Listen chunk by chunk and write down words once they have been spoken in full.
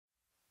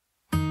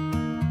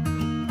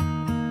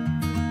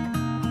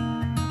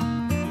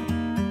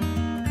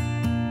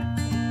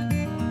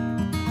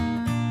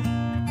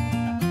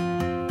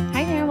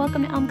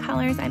welcome to Elm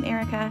Colors. I'm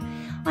Erica.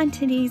 On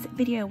today's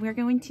video, we're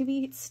going to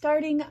be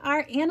starting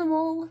our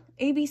animal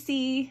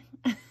ABC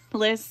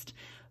list.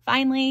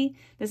 Finally,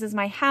 this is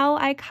my How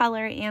I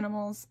Color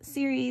Animals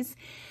series.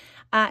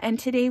 And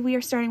today we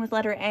are starting with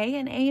letter A,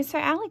 and A is for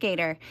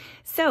alligator.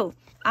 So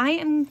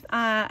I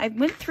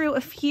went through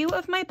a few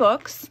of my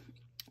books,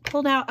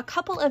 pulled out a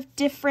couple of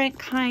different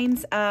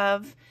kinds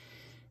of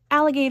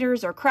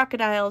alligators or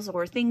crocodiles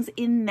or things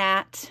in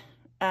that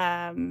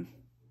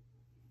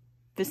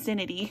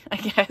vicinity, I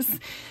guess.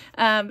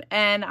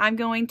 And I'm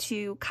going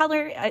to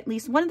color at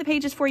least one of the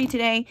pages for you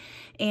today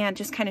and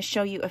just kind of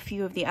show you a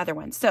few of the other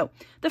ones. So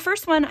the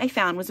first one I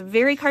found was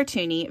very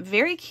cartoony,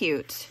 very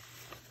cute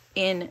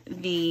in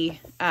the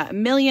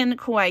Million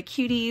Kawaii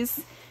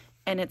Cuties.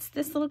 And it's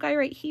this little guy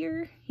right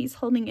here. He's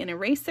holding an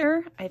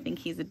eraser. I think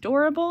he's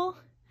adorable.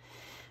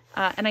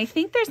 And I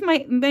think there's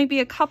might be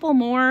a couple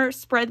more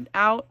spread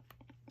out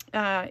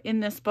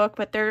in this book,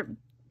 but they're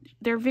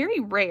very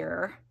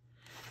rare.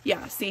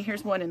 Yeah, see,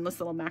 here's one in this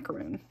little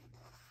macaroon.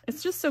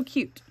 It's just so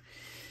cute.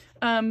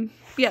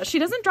 Yeah, she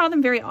doesn't draw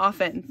them very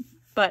often,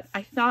 but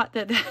I thought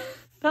that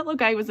that little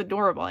guy was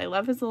adorable. I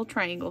love his little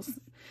triangles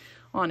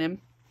on him.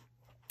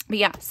 But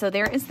yeah, so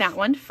there is that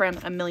one from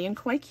A Million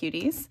Kawaii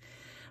Cuties.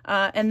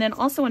 And then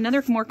also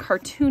another more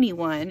cartoony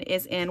one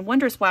is in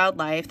Wondrous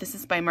Wildlife. This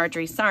is by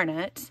Marjorie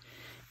Sarnett.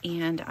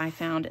 And I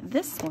found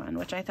this one,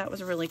 which I thought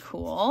was really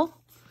cool.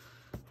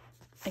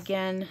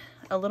 Again,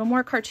 a little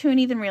more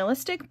cartoony than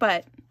realistic,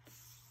 but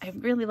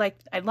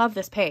I love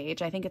this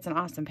page. I think it's an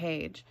awesome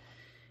page.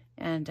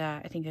 And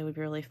I think it would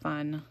be really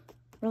fun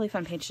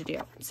page to do.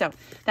 So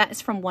that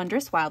is from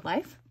Wondrous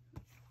Wildlife.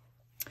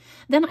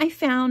 Then I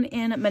found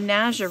in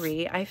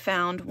Menagerie, I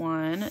found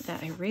one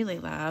that I really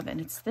love,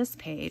 and it's this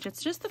page.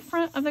 It's just the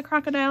front of the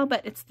crocodile,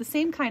 but it's the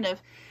same kind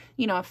of,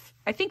 you know,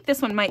 I think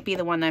this one might be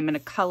the one that I'm going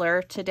to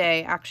color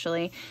today,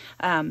 actually.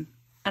 And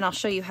I'll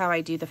show you how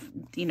I do the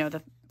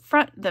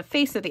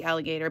face of the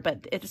alligator,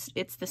 but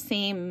it's the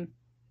same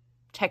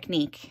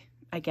technique,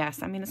 I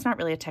guess. I mean, it's not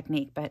really a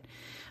technique, but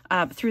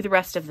through the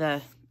rest of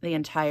the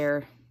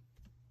entire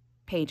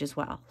page as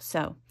well.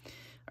 So,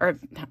 or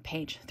not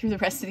page, through the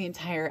rest of the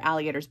entire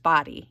alligator's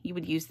body, you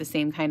would use the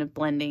same kind of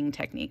blending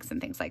techniques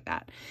and things like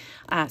that.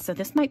 So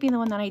this might be the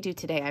one that I do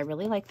today. I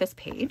really like this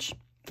page.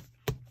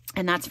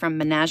 And that's from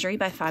Menagerie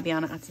by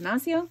Fabiana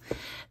Attanasio.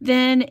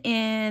 Then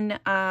in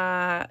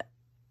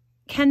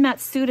Ken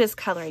Matsuda's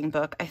coloring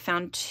book, I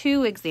found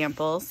two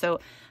examples. So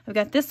I've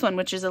got this one,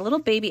 which is a little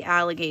baby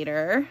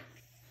alligator.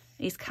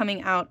 He's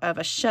coming out of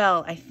a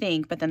shell, I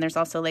think, but then there's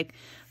also like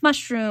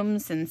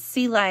mushrooms and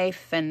sea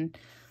life and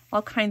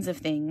all kinds of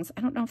things.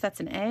 I don't know if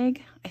that's an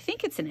egg. I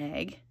think it's an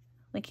egg,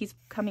 like he's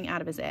coming out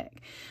of his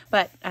egg.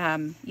 But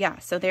yeah,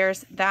 so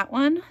there's that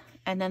one.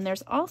 And then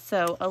there's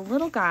also a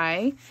little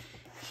guy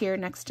here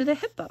next to the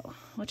hippo,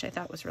 which I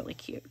thought was really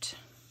cute.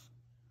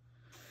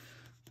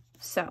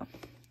 So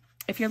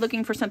if you're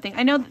looking for something,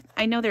 I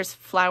know there's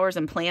flowers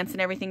and plants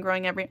and everything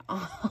growing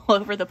all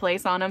over the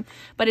place on them,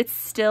 but it's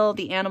still,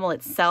 the animal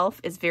itself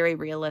is very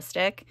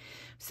realistic.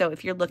 So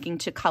if you're looking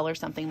to color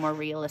something more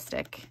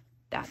realistic,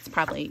 that's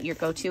probably your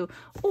go-to.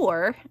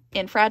 Or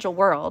in Fragile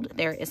World,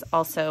 there is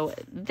also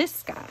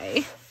this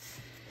guy.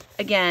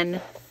 Again,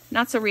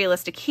 not so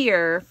realistic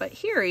here, but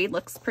here he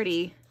looks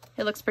pretty,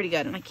 it looks pretty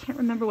good. And I can't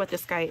remember what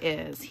this guy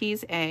is.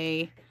 He's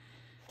a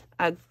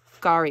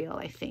gharial,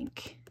 I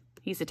think.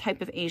 He's a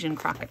type of Asian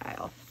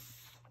crocodile.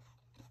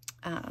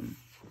 But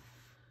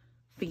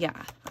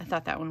yeah, I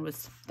thought that one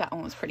was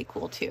pretty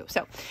cool too.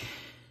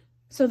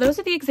 So those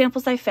are the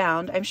examples I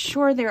found. I'm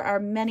sure there are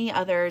many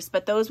others,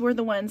 but those were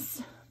the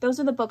ones, those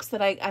are the books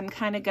that I'm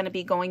kind of going to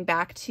be going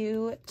back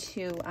to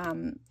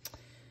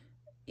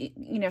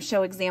you know,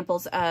 show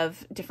examples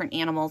of different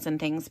animals and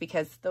things,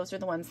 because those are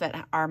the ones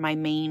that are my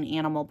main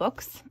animal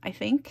books, I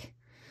think.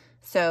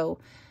 So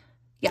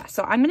yeah,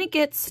 so I'm going to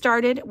get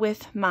started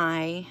with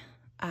my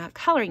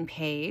coloring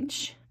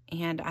page,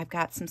 and I've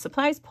got some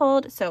supplies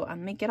pulled, so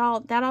I'm gonna get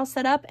that all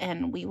set up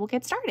and we will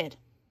get started.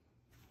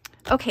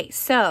 Okay,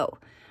 so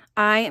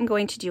I am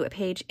going to do a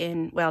page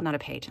in, well, not a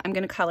page. I'm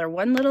going to color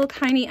one little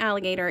tiny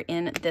alligator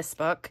in this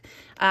book.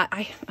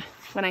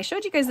 When I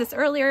showed you guys this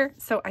earlier,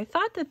 so I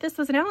thought that this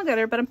was an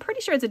alligator, but I'm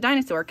pretty sure it's a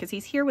dinosaur because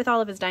he's here with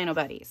all of his dino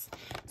buddies.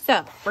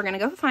 So we're going to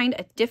go find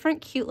a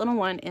different cute little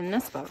one in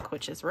this book,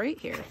 which is right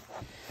here.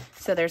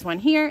 So there's one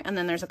here, and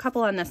then there's a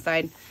couple on this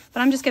side, but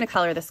I'm just going to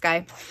color this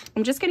guy.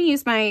 I'm just going to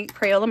use my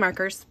Crayola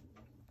markers.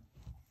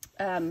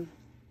 I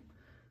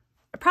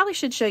probably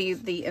should show you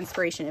the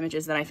inspiration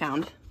images that I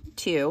found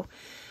too.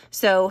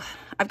 So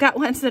I've got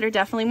ones that are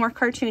definitely more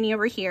cartoony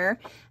over here,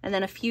 and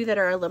then a few that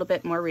are a little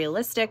bit more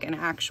realistic, an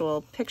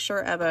actual picture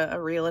of a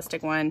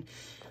realistic one.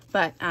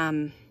 But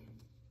yeah,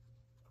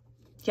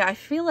 I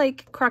feel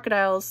like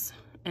crocodiles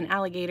and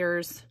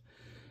alligators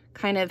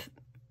kind of,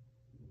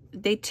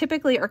 they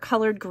typically are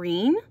colored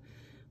green,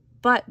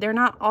 but they're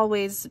not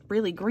always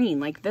really green.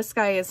 Like this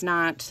guy is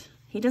not,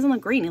 he doesn't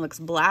look green. He looks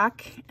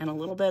black and a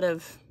little bit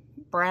of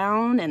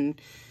brown and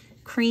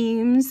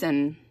creams,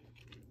 and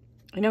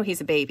I know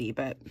he's a baby,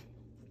 but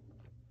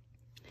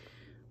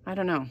I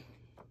don't know.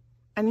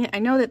 I mean, I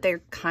know that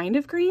they're kind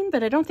of green,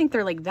 but I don't think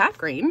they're like that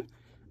green,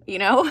 you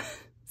know?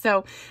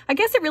 So I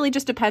guess it really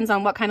just depends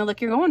on what kind of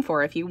look you're going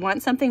for. If you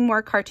want something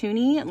more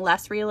cartoony and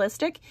less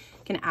realistic,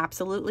 you can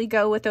absolutely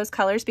go with those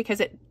colors because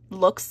it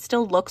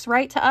still looks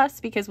right to us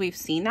because we've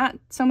seen that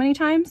so many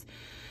times.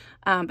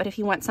 But if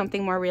you want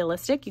something more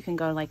realistic, you can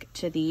go like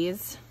to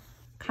these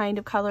kind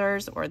of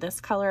colors or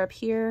this color up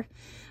here.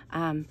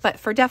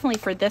 But definitely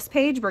for this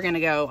page, we're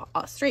gonna go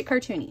straight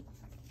cartoony.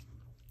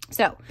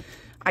 So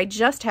I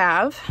just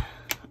have,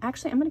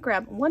 actually I'm gonna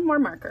grab one more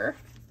marker.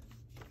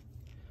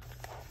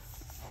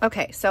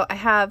 Okay, so I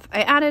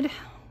added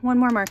one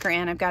more marker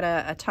in. I've got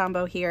a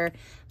Tombow here.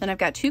 Then I've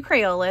got 2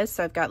 Crayolas.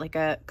 So I've got like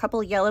a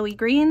couple yellowy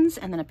greens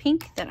and then a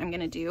pink that I'm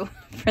gonna do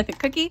for the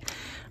cookie.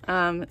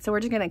 So we're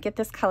just gonna get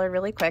this color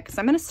really quick.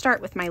 So I'm gonna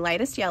start with my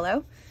lightest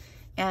yellow,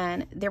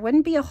 and there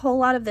wouldn't be a whole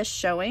lot of this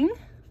showing.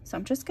 So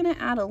I'm just gonna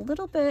add a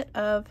little bit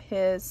of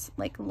his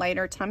like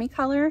lighter tummy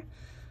color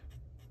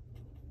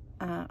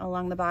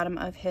along the bottom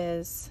of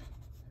his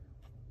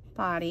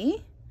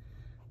body.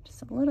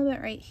 Just a little bit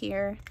right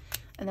here.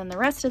 And then the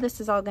rest of this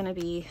is all gonna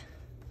be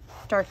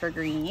darker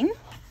green.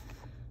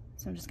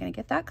 So I'm just gonna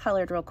get that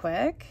colored real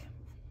quick.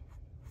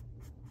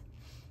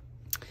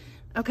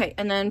 Okay,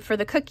 and then for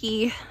the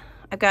cookie,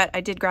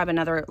 I did grab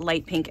another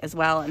light pink as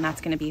well, and that's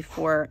gonna be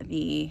for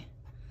the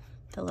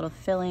little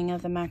filling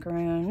of the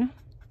macaroon.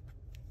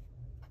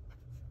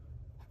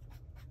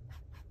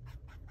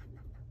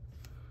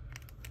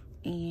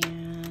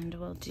 And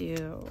we'll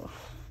do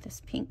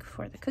this pink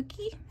for the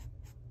cookie.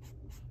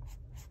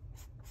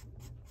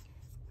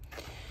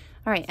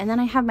 All right, and then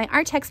I have my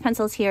Artex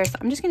pencils here, so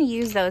I'm just gonna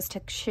use those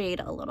to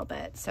shade a little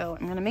bit. So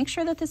I'm gonna make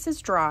sure that this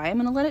is dry. I'm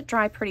gonna let it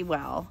dry pretty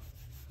well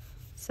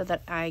so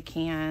that I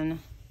can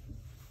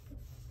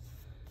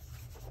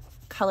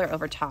color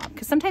over top.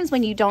 Because sometimes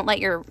when you don't let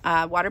your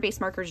water-based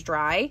markers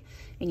dry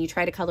and you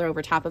try to color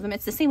over top of them,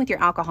 it's the same with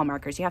your alcohol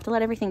markers. You have to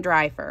let everything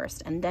dry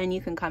first, and then you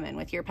can come in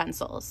with your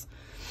pencils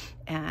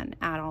and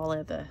add all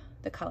of the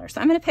color. So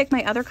I'm gonna pick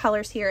my other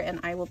colors here, and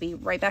I will be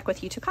right back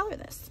with you to color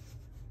this.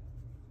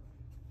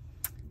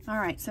 All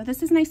right, so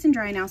this is nice and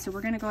dry now, so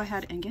we're gonna go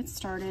ahead and get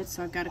started.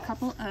 So I've got a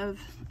couple of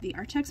the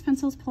Artex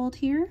pencils pulled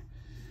here,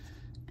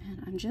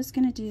 and I'm just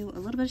gonna do a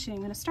little bit of shading.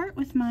 I'm gonna start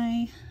with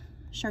my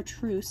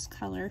chartreuse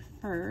color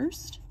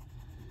first,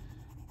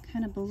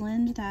 kind of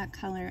blend that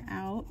color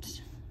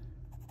out.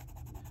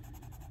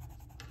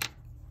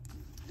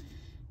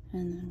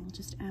 And then we'll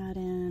just add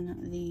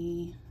in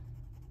the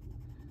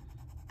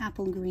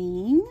apple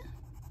green.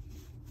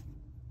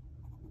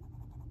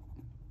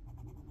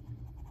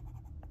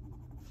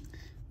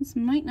 This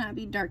might not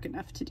be dark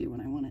enough to do what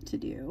I want it to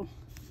do,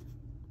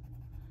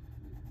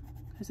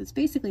 because it's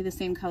basically the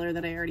same color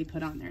that I already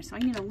put on there. So I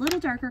need a little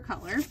darker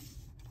color.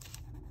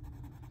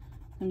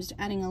 I'm just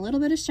adding a little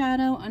bit of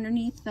shadow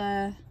underneath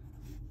the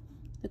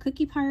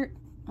cookie part,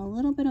 a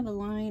little bit of a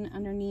line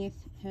underneath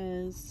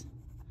his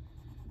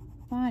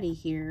body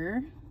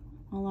here,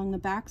 along the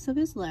backs of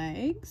his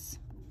legs.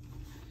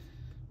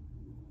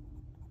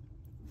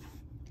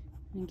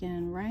 And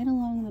again, right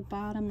along the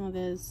bottom of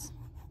his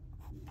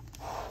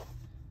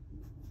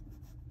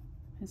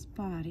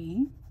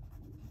body,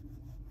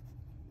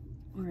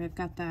 or I've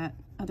got that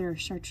other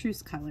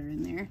chartreuse color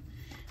in there.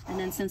 And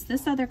then since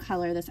this other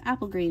color, this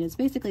apple green, is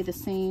basically the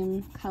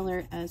same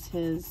color as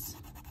his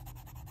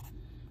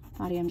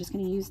body, I'm just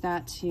going to use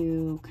that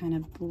to kind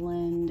of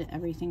blend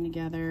everything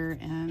together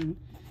and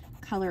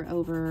color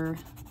over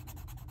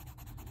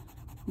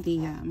the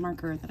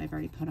marker that I've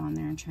already put on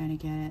there and try to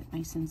get it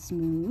nice and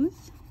smooth.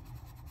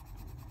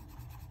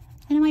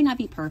 And it might not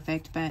be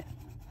perfect, but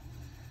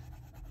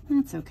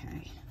that's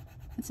okay.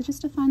 It's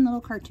just a fun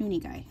little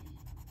cartoony guy.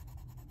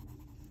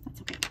 That's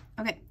okay.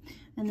 Okay,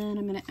 and then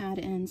I'm gonna add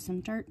in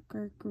some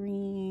darker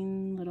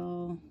green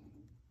little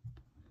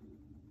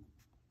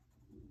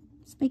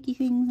spiky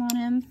things on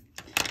him.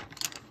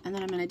 And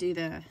then I'm gonna do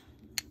the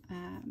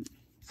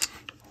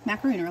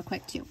macaroon real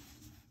quick too.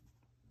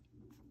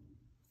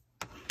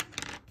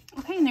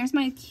 Okay, and there's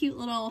my cute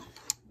little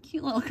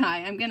guy.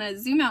 I'm gonna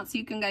zoom out so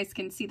you guys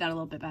can see that a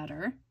little bit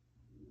better.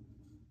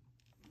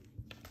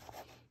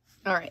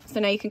 All right, so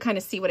now you can kind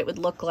of see what it would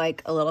look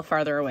like a little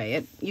farther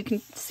away. You can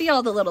see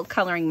all the little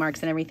coloring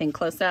marks and everything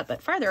close up,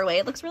 but farther away,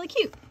 it looks really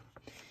cute.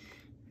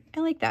 I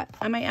like that.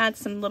 I might add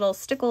some little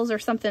stickles or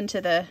something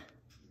to the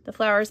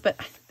flowers, but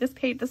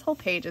this whole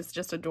page is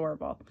just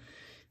adorable.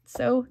 It's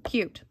so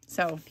cute.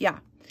 So yeah,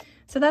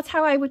 so that's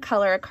how I would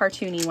color a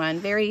cartoony one.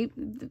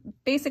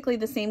 Basically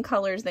the same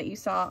colors that you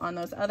saw on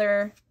those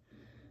other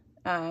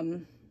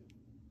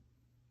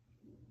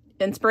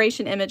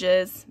inspiration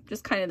images,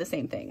 just kind of the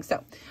same thing.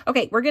 So,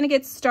 okay, we're going to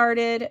get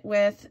started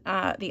with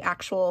the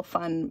actual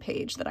fun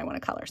page that I want to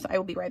color. So I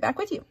will be right back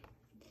with you.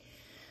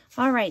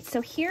 All right,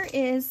 so here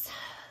is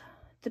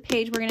the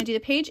page. We're going to do the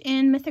page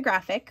in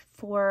Mythographic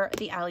for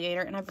the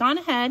alligator, and I've gone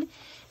ahead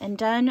and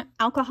done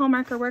alcohol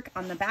marker work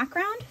on the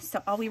background.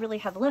 So all we really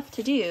have left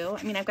to do,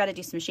 I mean, I've got to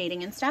do some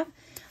shading and stuff,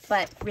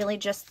 but really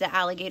just the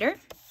alligator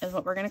is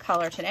what we're going to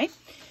color today.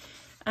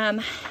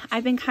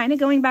 I've been kind of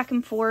going back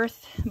and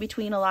forth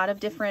between a lot of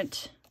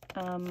different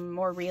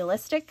more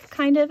realistic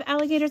kind of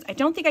alligators. I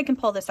don't think I can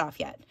pull this off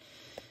yet.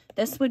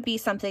 This would be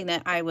something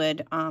that I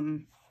would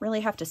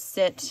really have to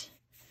sit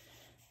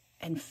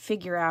and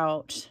figure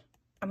out.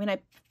 I mean, I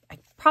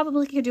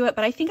probably could do it,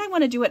 but I think I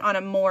want to do it on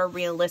a more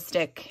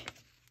realistic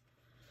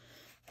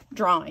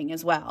drawing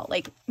as well.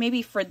 Like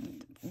maybe for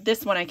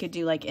this one I could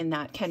do like in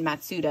that Ken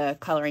Matsuda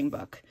coloring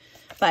book.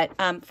 But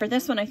for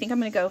this one, I think I'm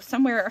going to go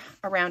somewhere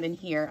around in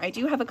here. I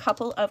do have a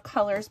couple of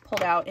colors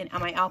pulled out in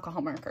my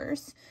alcohol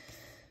markers.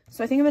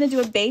 So I think I'm going to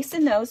do a base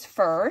in those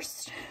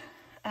first.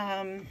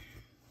 I'm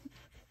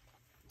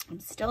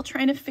still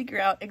trying to figure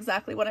out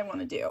exactly what I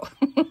want to do.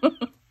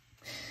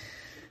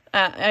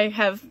 I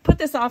have put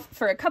this off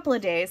for a couple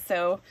of days,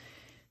 so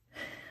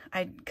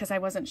because I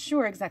wasn't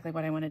sure exactly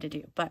what I wanted to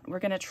do. But we're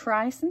going to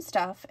try some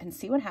stuff and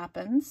see what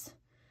happens.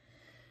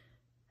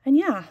 And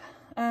yeah,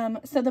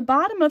 so the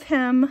bottom of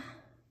him,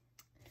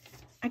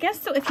 I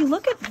guess, so if you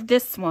look at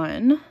this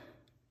one,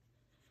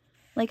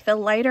 like the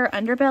lighter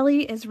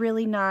underbelly is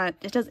really not,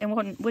 it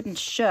wouldn't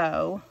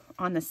show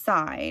on the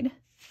side.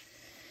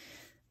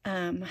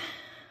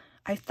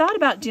 I thought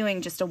about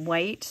doing just a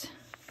white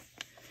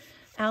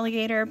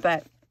alligator,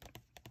 but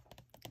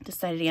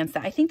decided against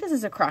that. I think this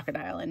is a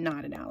crocodile and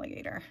not an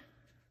alligator.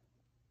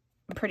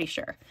 I'm pretty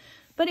sure.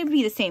 But it would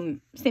be the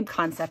same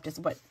concept as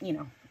what, you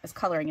know, as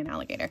coloring an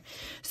alligator.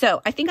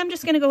 So I think I'm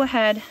just going to go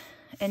ahead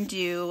and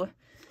do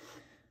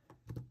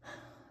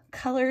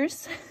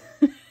colors.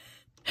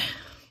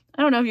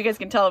 I don't know if you guys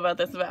can tell about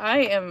this, but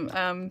I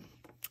am,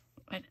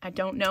 I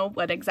don't know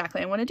what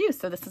exactly I want to do.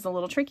 So this is a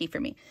little tricky for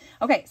me.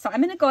 Okay, so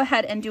I'm going to go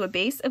ahead and do a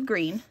base of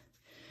green.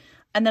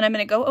 And then I'm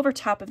going to go over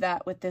top of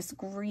that with this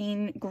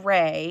green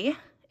gray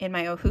in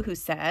my Ohuhu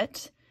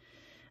set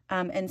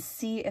and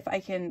see if I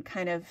can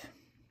kind of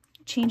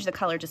change the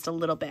color just a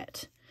little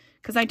bit.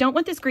 Because I don't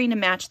want this green to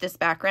match this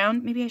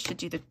background. Maybe I should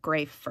do the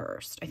gray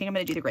first. I think I'm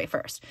going to do the gray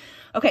first.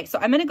 Okay, so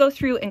I'm going to go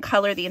through and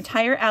color the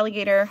entire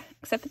alligator,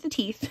 except for the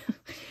teeth,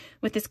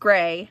 with this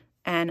gray.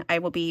 And I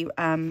will be,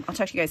 I'll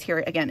talk to you guys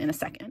here again in a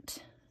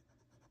second.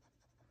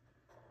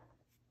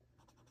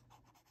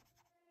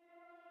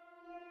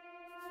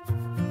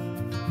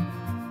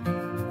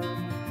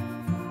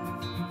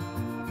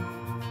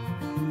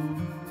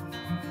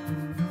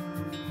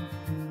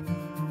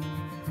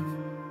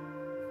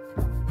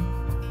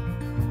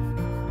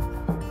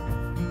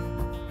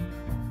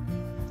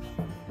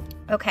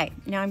 Okay,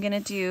 now I'm going to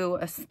do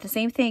the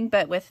same thing,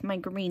 but with my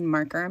green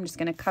marker. I'm just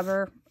going to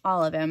cover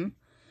all of him.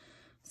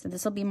 So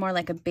this will be more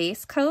like a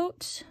base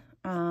coat.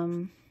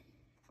 And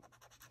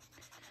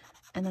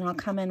then I'll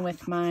come in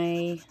with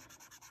my,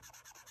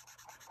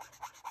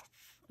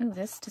 oh,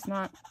 this does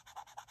not,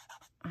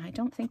 I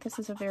don't think this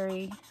is a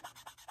very,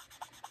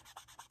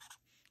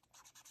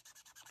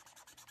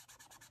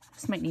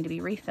 this might need to be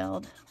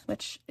refilled,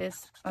 which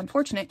is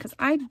unfortunate because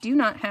I do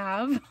not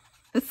have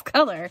this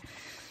color.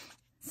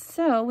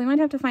 So we might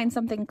have to find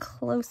something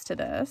close to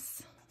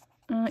this.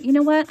 You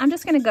know what? I'm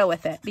just going to go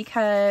with it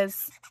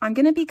because I'm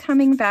going to be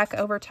coming back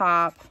over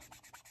top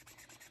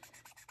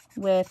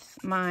with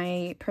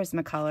my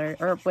Prismacolor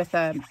or with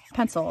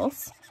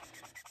pencils.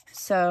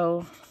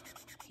 So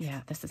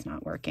yeah, this is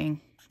not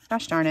working.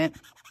 Gosh darn it.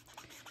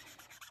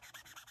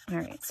 All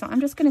right, so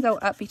I'm just going to go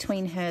up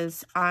between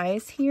his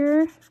eyes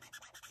here.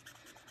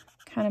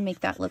 Kind of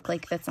make that look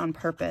like that's on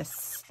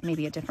purpose,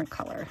 maybe a different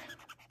color.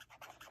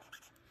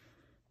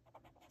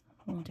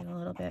 We'll do a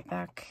little bit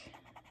back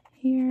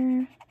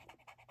here.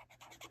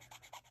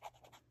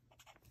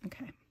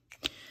 Okay.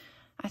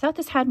 I thought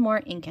this had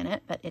more ink in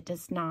it, but it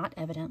does not,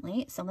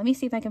 evidently. So let me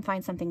see if I can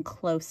find something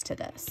close to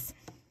this.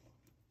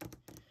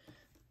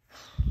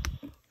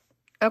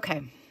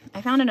 Okay,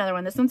 I found another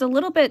one. This one's a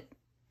little bit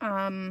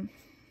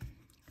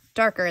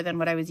darker than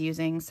what I was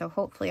using, so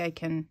hopefully I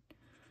can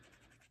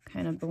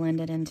kind of blend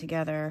it in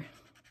together.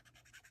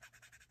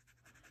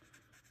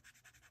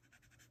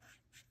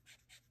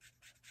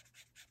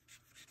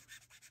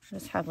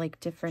 Just have like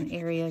different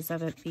areas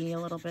of it be a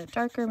little bit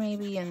darker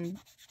maybe and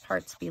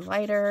parts be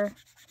lighter.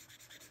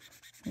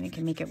 And we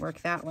can make it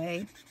work that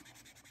way.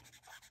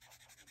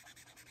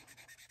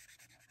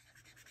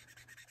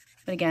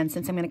 But again,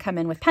 since I'm going to come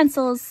in with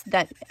pencils,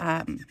 that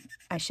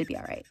I should be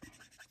all right.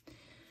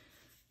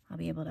 I'll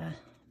be able to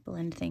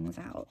blend things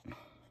out.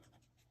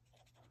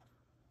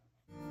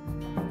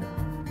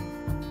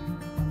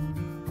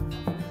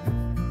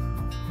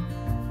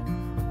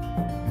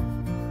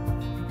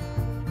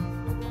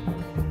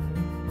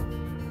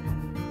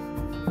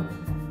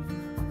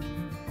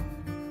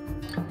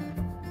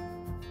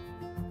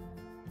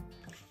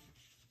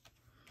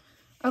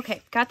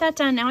 Okay, got that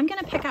done. Now I'm going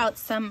to pick out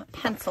some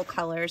pencil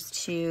colors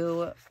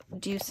to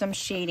do some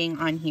shading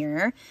on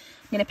here.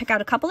 I'm going to pick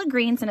out a couple of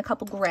greens and a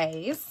couple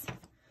grays,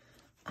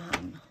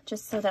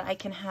 just so that I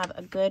can have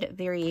a good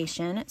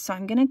variation. So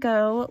I'm going to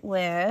go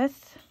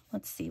with,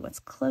 let's see, what's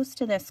close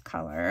to this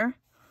color.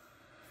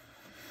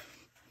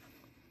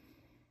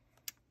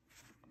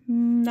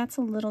 That's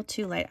a little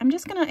too light. I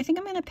think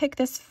I'm going to pick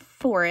this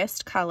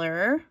forest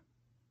color.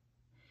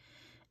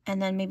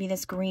 and then maybe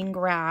this green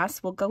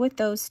grass. We'll go with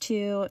those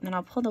two, and then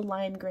I'll pull the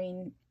lime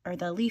green or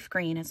the leaf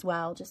green as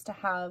well, just to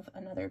have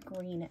another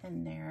green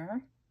in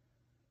there.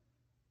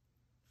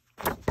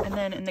 And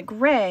then in the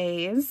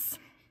grays,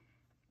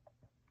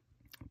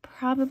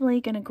 probably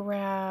gonna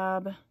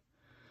grab,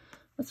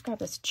 let's grab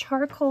this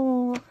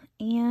charcoal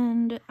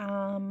and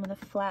the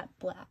flat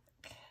black.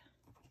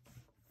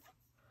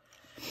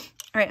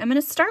 All right, I'm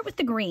gonna start with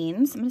the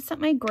greens. I'm gonna set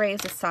my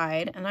grays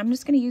aside, and I'm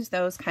just gonna use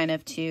those kind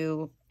of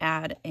to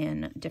add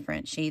in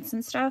different shades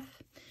and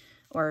stuff,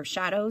 or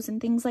shadows and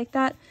things like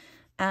that.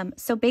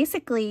 So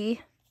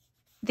basically,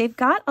 they've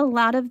got a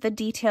lot of the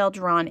detail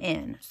drawn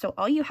in. So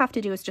all you have to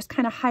do is just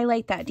kind of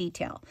highlight that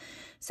detail.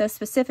 So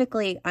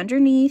specifically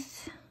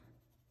underneath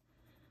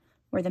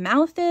where the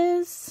mouth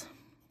is,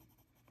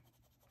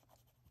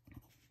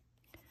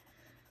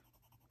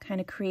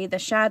 kind of create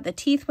the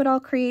teeth would all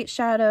create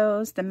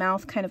shadows. The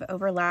mouth kind of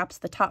overlaps,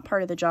 the top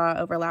part of the jaw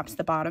overlaps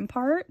the bottom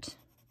part.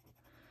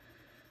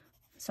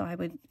 So I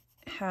would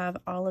have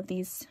all of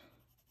these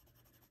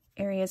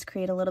areas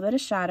create a little bit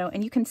of shadow,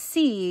 and you can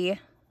see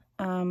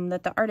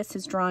that the artist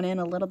has drawn in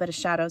a little bit of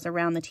shadows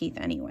around the teeth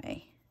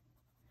anyway.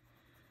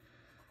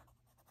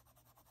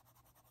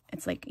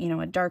 It's like, you know,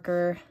 a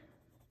darker,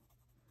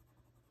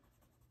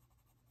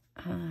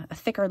 a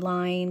thicker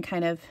line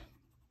kind of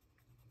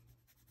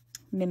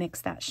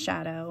mimics that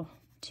shadow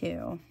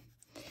too.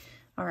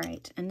 All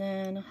right, and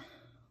then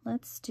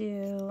let's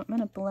do, I'm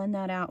gonna blend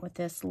that out with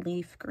this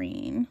leaf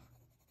green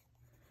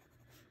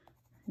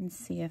and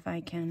see if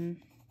I can,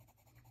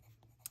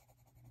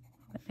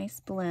 a nice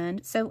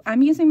blend. So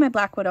I'm using my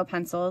Black Widow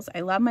pencils. I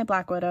love my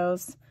Black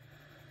Widows.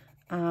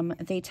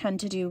 They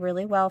tend to do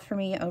really well for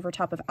me over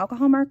top of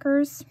alcohol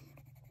markers.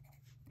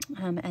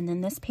 And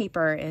then this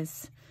paper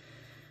is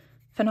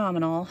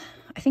phenomenal.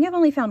 I think I've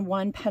only found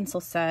one pencil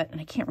set, and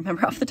I can't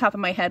remember off the top of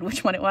my head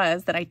which one it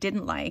was that I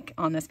didn't like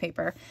on this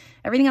paper.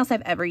 Everything else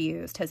I've ever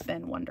used has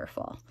been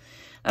wonderful.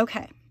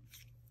 Okay.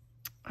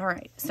 All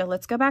right, so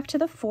let's go back to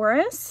the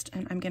forest,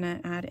 and I'm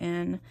gonna add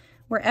in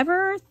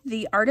wherever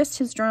the artist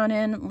has drawn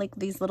in like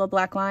these little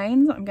black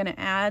lines, I'm gonna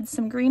add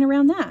some green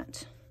around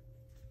that.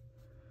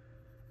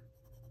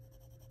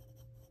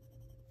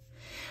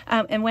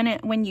 And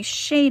when you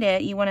shade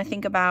it, you wanna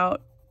think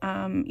about,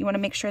 you wanna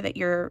make sure that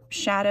your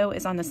shadow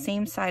is on the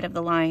same side of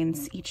the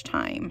lines each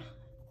time,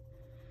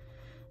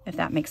 if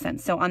that makes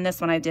sense. So on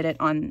this one, I did it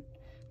on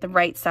the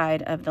right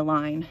side of the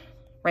line,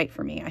 right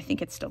for me. I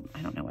think it's still,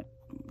 I don't know what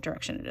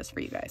direction it is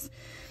for you guys.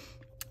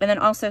 And then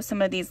also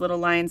some of these little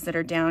lines that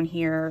are down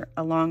here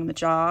along the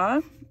jaw,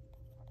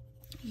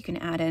 you can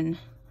add in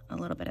a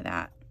little bit of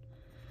that,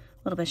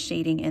 a little bit of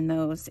shading in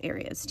those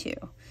areas too.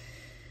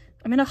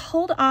 I'm gonna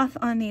hold off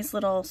on these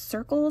little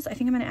circles. I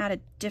think I'm gonna add a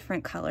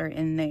different color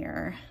in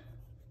there,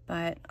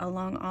 but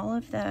along all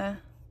of the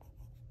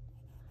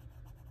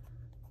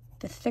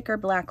thicker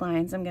black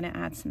lines, I'm gonna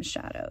add some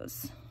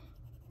shadows.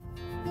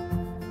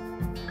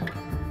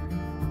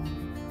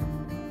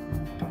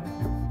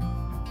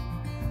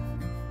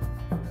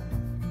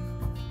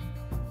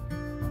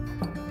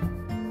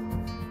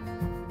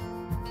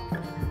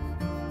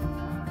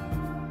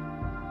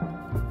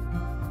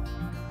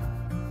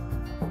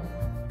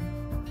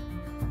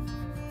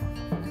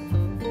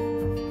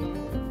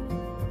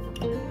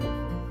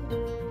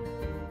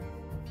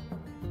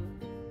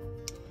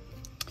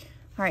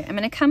 All right, I'm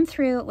gonna come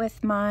through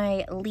with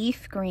my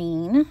leaf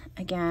green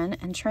again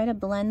and try to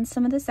blend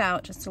some of this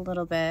out just a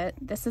little bit.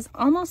 This is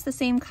almost the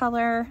same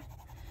color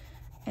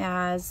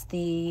as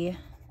the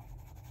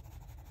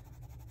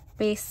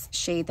base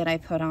shade that I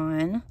put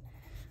on.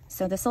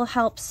 So this will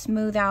help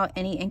smooth out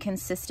any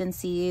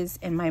inconsistencies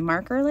in my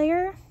marker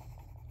layer.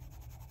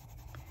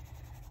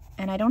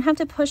 And I don't have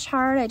to push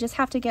hard, I just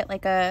have to get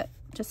like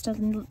just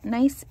a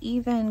nice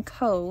even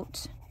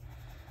coat,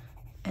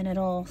 and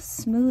it'll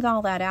smooth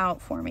all that out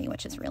for me,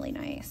 which is really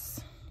nice.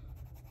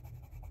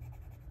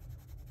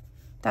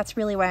 That's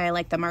really why I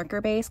like the marker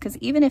base, because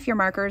even if your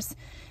markers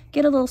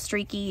get a little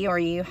streaky or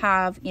you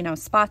have, you know,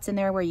 spots in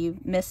there where you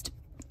missed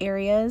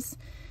areas,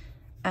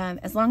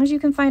 as long as you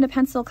can find a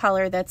pencil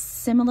color that's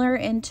similar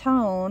in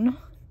tone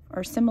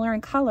or similar in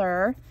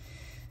color,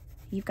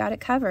 you've got it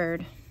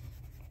covered.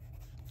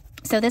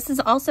 So this is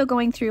also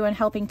going through and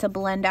helping to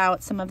blend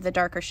out some of the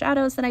darker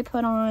shadows that I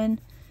put on,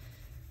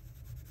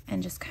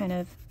 and just kind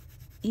of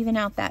even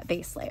out that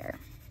base layer.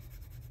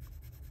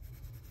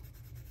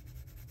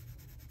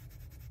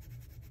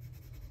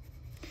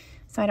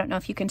 So I don't know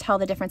if you can tell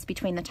the difference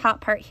between the top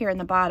part here and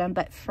the bottom,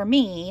 but for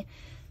me,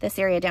 this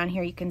area down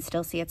here, you can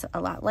still see it's a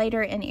lot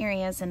lighter in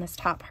areas, and this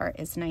top part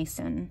is nice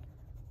and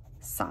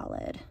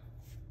solid.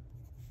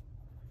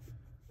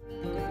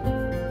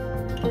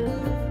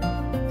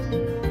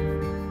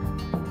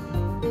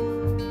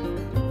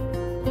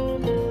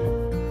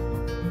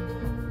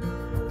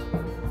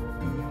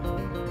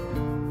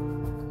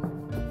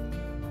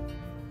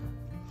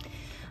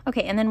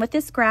 Okay, and then with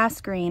this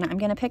grass green, I'm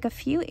gonna pick a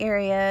few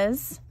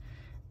areas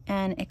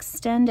and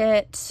extend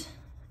it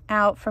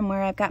out from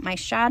where I've got my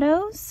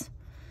shadows.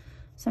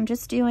 So I'm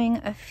just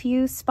doing a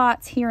few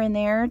spots here and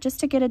there just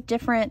to get a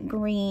different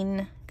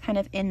green kind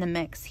of in the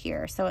mix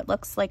here. So it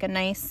looks like a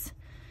nice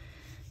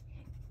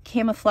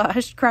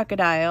camouflaged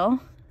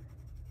crocodile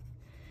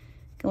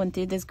going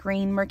through this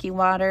green murky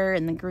water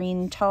and the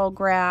green tall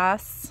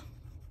grass.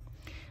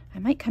 I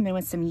might come in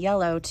with some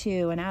yellow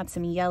too and add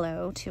some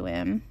yellow to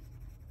him.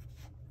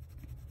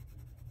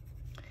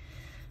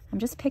 I'm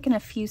just picking a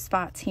few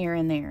spots here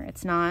and there.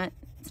 It's not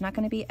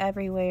going to be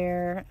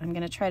everywhere. I'm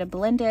going to try to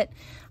blend it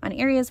on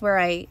areas where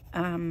I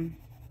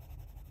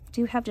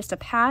do have just a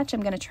patch.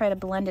 I'm going to try to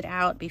blend it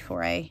out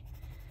before I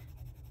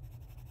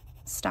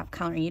stop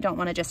coloring. You don't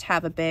want to just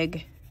have a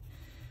big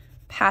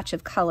patch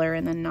of color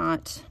and then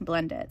not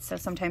blend it. So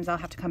sometimes I'll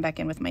have to come back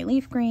in with my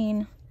leaf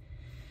green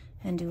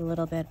and do a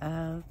little bit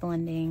of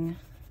blending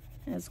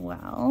as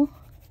well.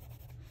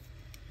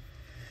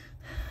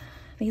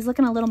 He's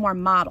looking a little more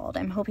mottled.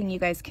 I'm hoping you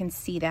guys can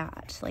see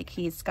that. Like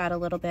he's got a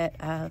little bit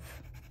of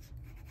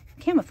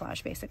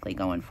camouflage basically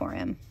going for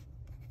him.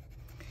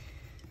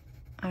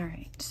 All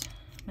right,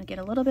 I'm gonna get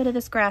a little bit of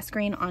this grass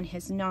green on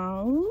his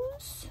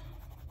nose.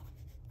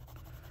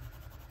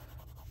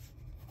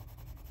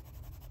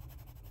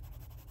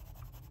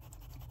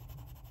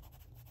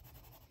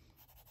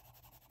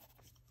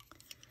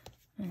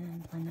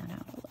 And blend that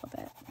out a little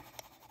bit.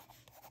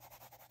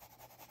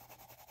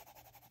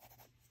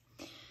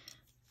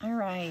 All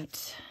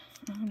right,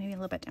 maybe a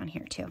little bit down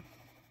here too.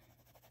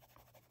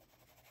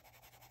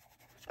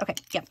 Okay,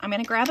 yep, I'm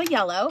gonna grab a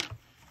yellow.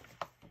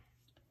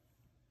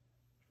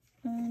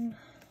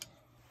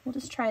 We'll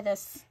just try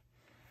this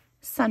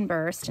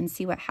sunburst and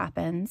see what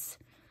happens.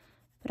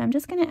 But I'm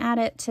just gonna add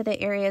it to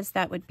the areas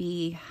that would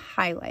be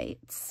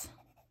highlights.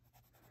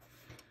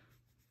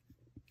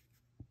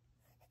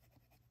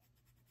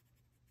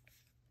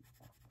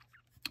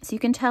 So you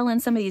can tell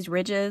in some of these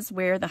ridges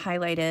where the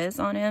highlight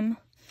is on him.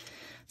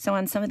 So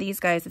on some of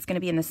these guys, it's going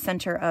to be in the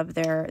center of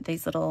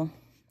these little,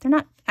 they're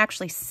not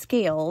actually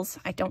scales,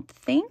 I don't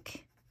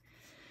think.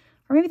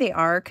 Or maybe they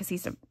are, because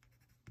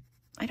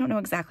I don't know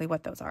exactly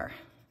what those are.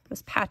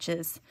 Those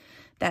patches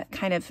that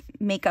kind of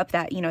make up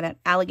that, you know, that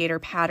alligator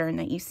pattern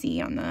that you see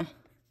on the,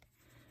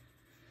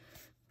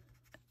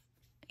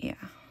 yeah.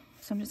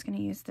 So I'm just going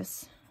to use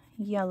this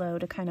yellow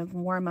to kind of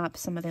warm up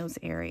some of those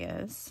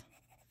areas.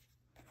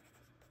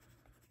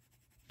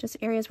 Just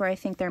areas where I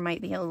think there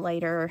might be a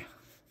lighter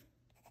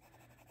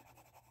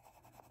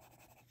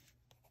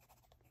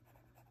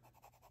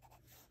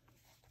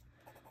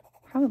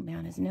probably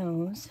on his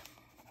nose.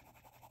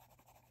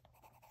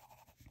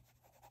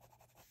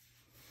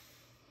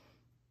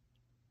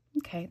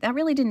 Okay, that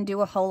really didn't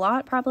do a whole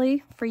lot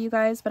probably for you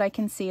guys, but I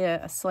can see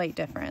a slight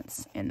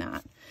difference in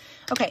that.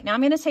 Okay, now I'm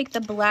going to take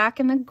the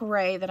black and the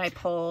gray that I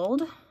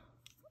pulled.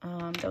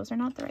 Those are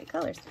not the right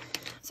colors.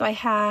 So I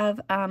have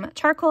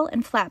charcoal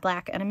and flat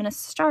black, and I'm going to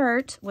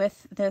start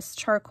with this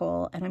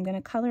charcoal, and I'm going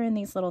to color in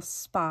these little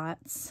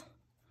spots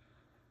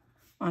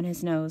on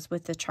his nose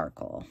with the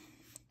charcoal.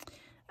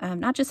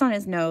 Not just on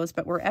his nose,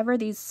 but wherever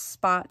these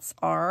spots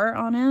are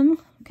on him,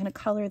 I'm going to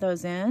color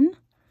those in.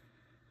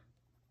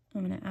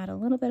 I'm going to add a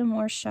little bit of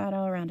more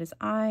shadow around his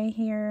eye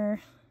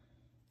here.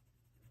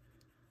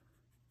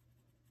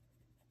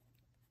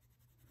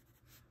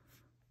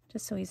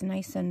 Just so he's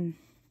nice and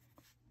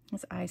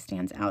his eye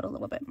stands out a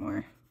little bit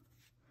more.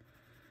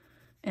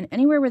 And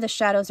anywhere where the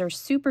shadows are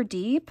super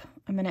deep,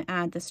 I'm going to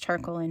add this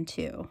charcoal in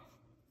too.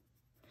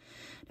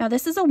 Now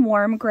this is a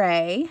warm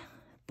gray,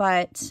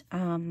 but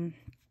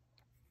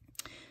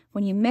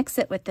when you mix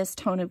it with this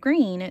tone of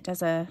green, it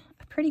does a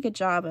pretty good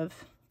job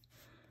of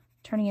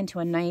turning into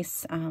a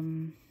nice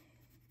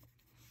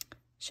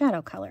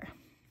shadow color.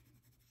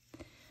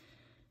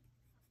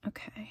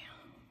 Okay,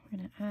 we're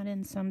going to add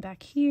in some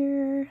back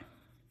here.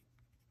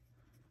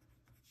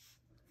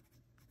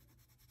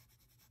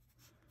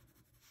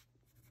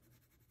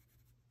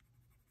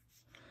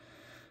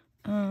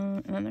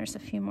 And then there's a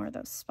few more of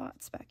those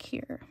spots back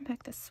here,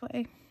 back this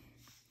way.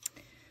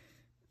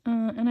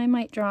 And I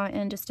might draw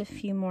in just a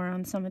few more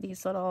on some of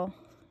these little,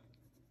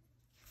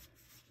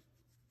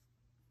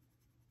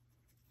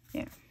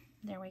 yeah,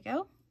 there we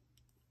go.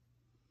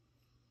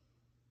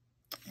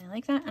 I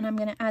like that. And I'm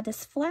going to add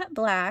this flat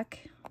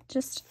black,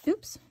 just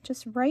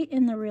right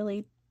in the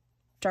really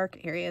dark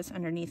areas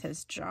underneath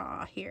his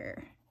jaw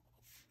here.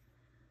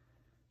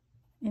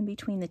 In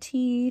between the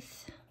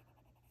teeth.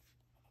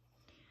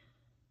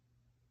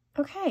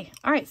 Okay,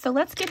 all right, so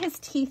let's get his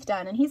teeth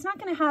done. And he's not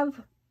going to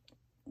have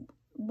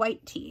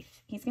white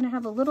teeth. He's going to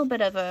have a little bit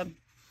of a,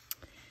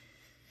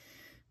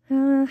 I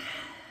don't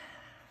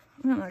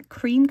know,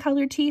 cream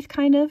colored teeth,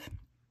 kind of.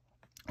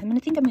 I'm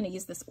going to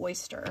use this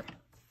oyster.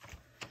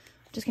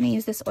 I'm just going to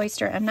use this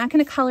oyster. I'm not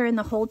going to color in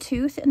the whole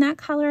tooth in that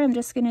color. I'm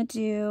just going to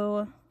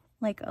do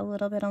like a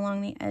little bit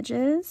along the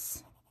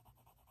edges.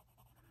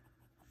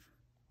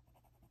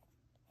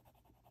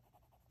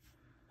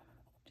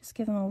 Just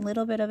give them a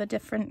little bit of a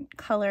different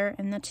color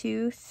in the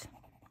tooth,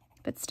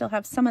 but still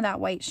have some of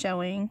that white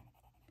showing.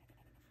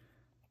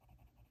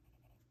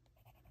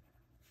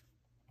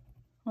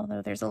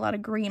 Although there's a lot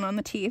of green on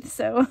the teeth,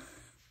 so.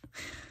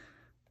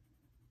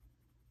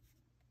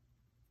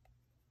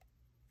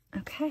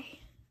 Okay.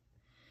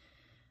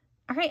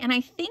 All right, and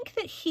I think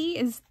that he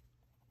is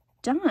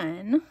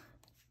done.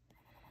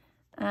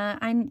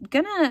 I'm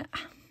gonna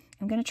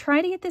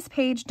try to get this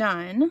page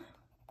done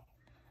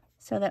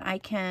so that I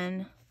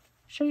can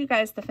show you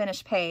guys the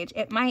finished page.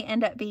 It might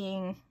end up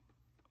being,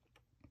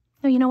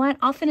 no, you know what?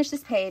 I'll finish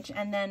this page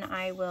and then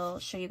I will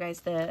show you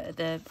guys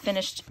the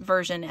finished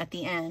version at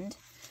the end.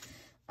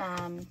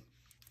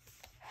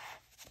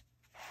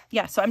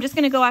 Yeah, so I'm just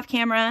going to go off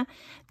camera,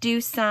 do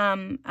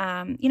some,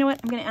 you know what?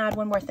 I'm going to add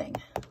one more thing.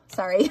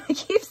 Sorry, I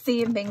keep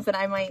seeing things that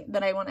I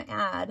want to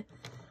add.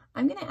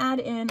 I'm going to add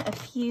in a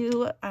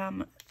few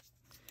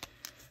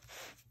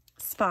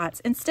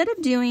spots. Instead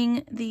of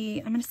doing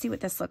I'm going to see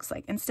what this looks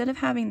like. Instead of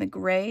having the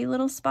gray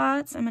little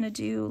spots, I'm going to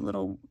do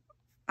little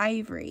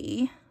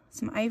ivory,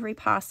 some ivory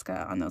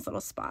Posca on those little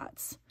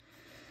spots,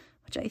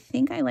 which I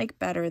think I like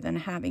better than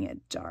having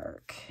it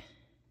dark.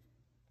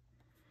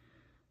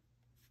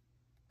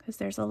 Because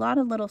there's a lot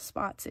of little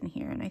spots in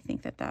here, and I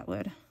think that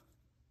would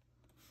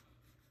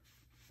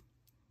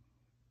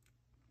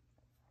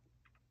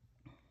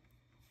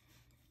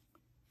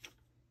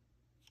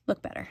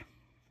look better.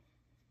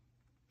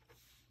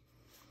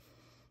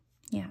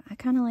 Yeah, I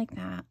kind of like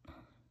that.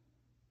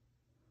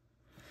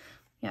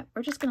 Yeah,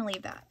 we're just going to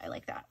leave that. I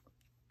like that.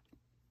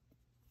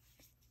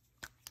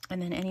 And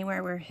then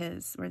anywhere where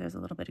there's a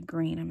little bit of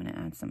green, I'm going to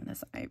add some of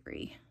this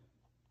ivory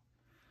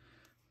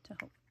to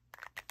help.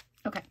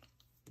 Okay.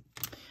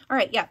 All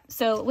right, yeah,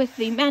 so with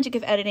the magic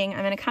of editing, I'm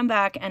going to come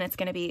back and it's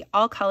going to be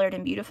all colored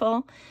and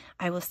beautiful.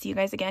 I will see you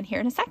guys again here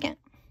in a second.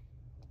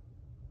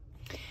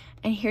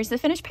 And here's the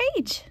finished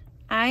page.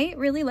 I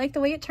really like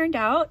the way it turned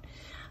out.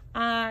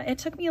 It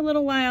took me a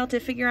little while to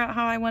figure out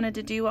how I wanted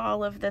to do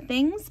all of the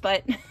things,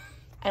 but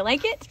I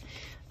like it.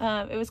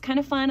 It was kind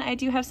of fun. I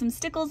do have some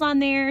stickles on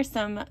there,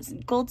 some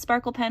gold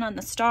sparkle pen on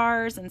the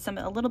stars and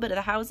a little bit of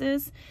the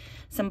houses,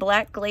 some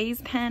black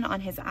glaze pen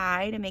on his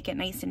eye to make it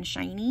nice and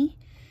shiny.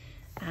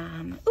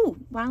 Ooh,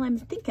 while I'm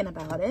thinking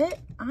about it,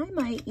 I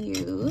might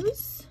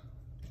use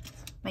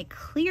my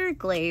clear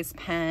glaze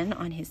pen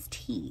on his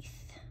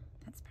teeth.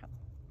 That's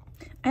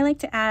probably, I like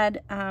to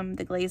add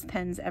the glaze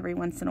pens every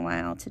once in a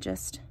while to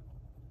just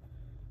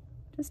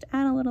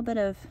add a little bit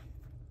of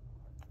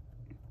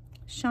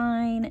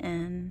shine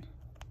and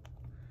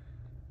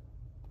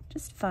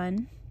just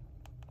fun.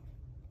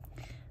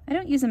 I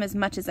don't use them as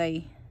much as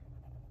I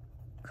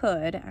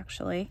could,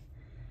 actually.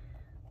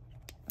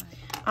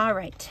 All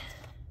right.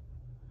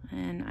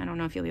 And I don't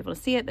know if you'll be able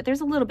to see it, but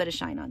there's a little bit of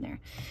shine on there.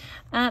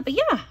 But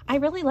yeah, I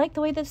really like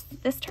the way this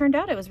turned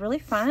out. It was really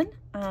fun.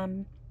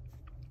 And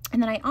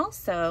then I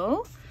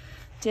also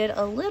did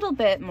a little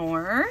bit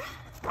more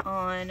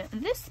on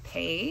this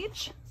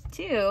page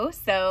too.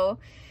 So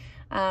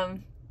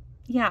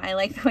yeah, I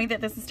like the way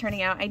that this is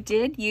turning out. I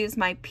did use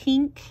my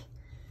pink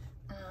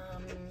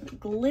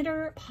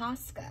glitter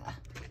Posca,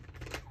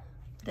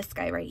 this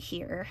guy right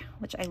here,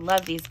 which I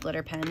love these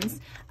glitter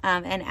pens,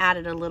 and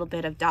added a little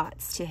bit of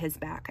dots to his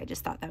back. I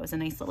just thought that was a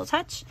nice little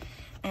touch,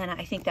 and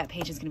I think that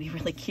page is going to be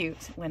really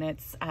cute when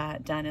it's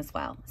done as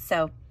well.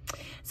 So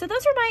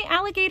those are my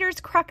alligators,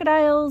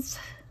 crocodiles,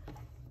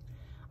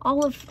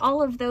 all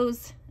of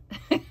those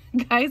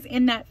guys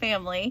in that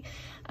family,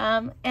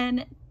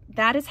 and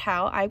that is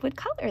how I would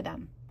color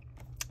them.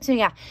 So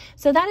yeah,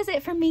 so that is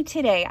it from me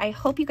today. I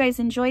hope you guys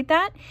enjoyed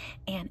that,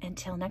 and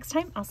until next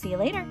time, I'll see you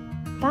later.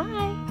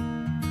 Bye.